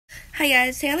Hi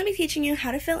guys, today I'm going to be teaching you how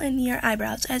to fill in your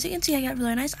eyebrows. As you can see, I got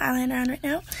really nice eyeliner on right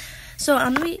now. So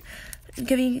I'm going to be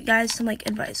giving you guys some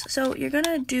advice. So you're going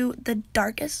to do the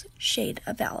darkest shade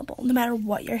available. No matter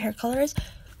what your hair color is,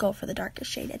 go for the darkest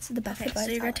shade. It's the best advice.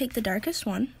 So you're going to take the darkest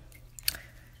one.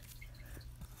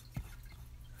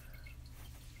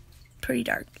 Pretty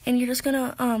dark. And you're just going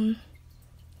to,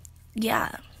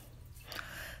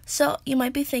 So you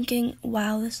might be thinking,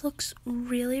 wow, this looks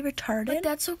really retarded. But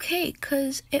that's okay,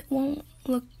 because it won't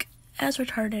look as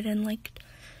retarded in like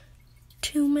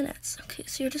 2 minutes. Okay,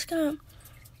 so you're just gonna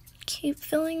keep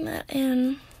filling that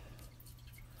in.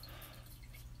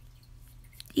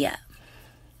 Yeah.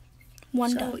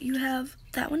 One done. So you have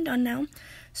that one done now.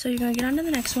 So you're gonna get on to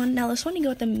the next one. Now this one you go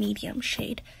with the medium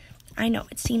shade. I know,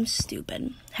 it seems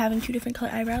stupid having 2 different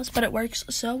color eyebrows, but it works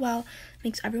so well.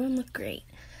 Makes everyone look great.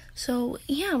 So,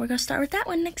 yeah, we're going to start with that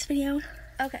one next video.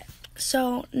 Okay,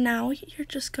 so now you're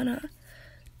just going to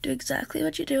do exactly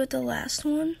what you did with the last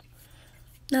one.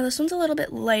 Now, this one's a little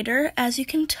bit lighter, as you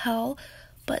can tell,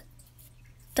 but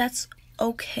that's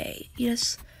okay. You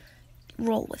just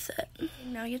roll with it.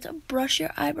 Now you have to brush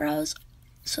your eyebrows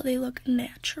so they look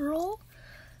natural.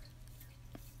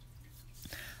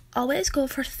 Always go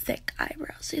for thick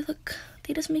eyebrows.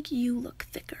 They just make you look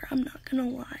thicker, I'm not going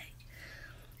to lie.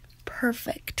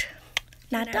 Perfect.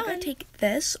 Not done. I'm gonna take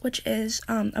this, which is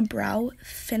a brow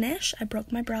finish. I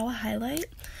broke my brow a highlight,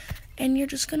 and you're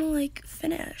just gonna like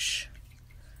finish.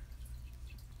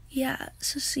 Yeah,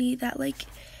 so see that like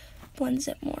blends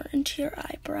it more into your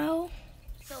eyebrow.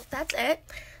 So that's it.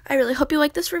 I really hope you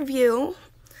like this review.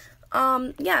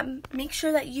 Yeah, make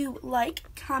sure that you like,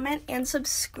 comment, and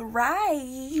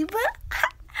subscribe.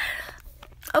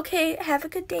 Okay, have a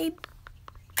good day.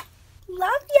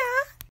 Love ya.